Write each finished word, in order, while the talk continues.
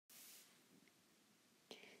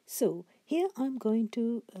So here I'm going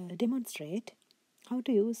to demonstrate how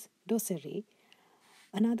to use Doceri,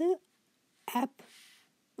 another app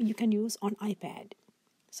you can use on iPad.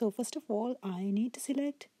 So first of all, I need to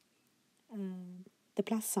select the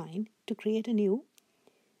plus sign to create a new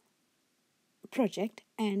project,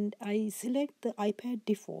 and I select the iPad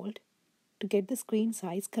default to get the screen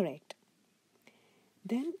size correct.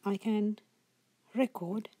 Then I can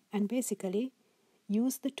record and basically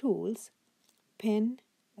use the tools, pen,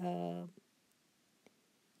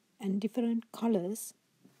 and different colors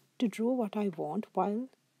to draw what I want while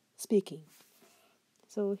speaking.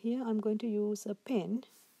 So here I'm going to use a pen,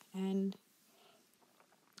 and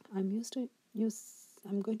I'm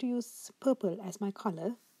going to use purple as my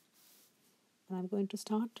color, and I'm going to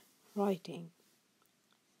start writing.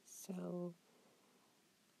 So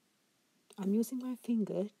I'm using my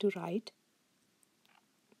finger to write.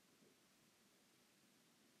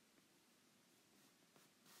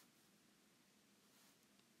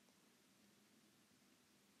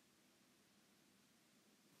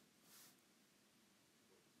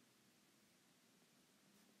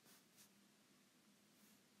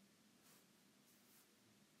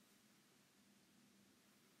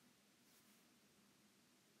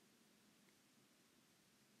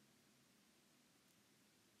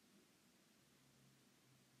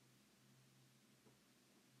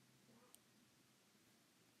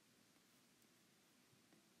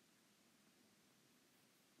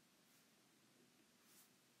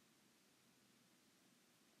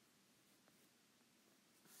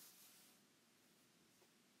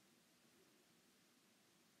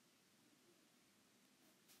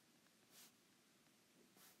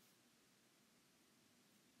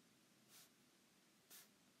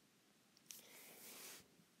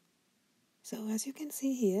 So as you can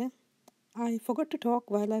see here, I forgot to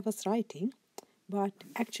talk while I was writing, but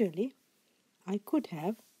actually I could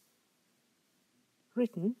have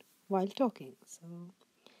written while talking. So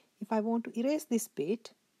if I want to erase this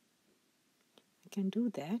bit, I can do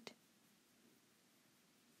that.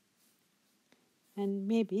 And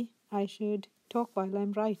maybe I should talk while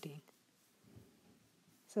I'm writing.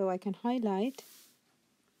 So I can highlight,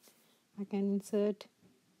 I can insert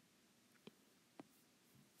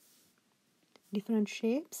different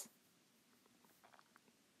shapes.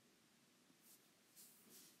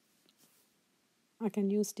 I can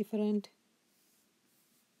use different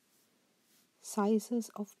sizes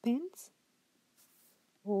of pens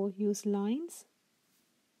or use lines.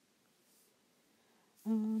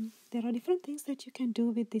 There are different things that you can do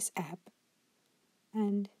with this app,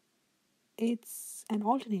 and it's an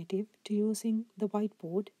alternative to using the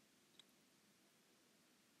whiteboard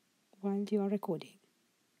while you are recording.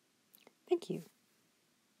 Thank you.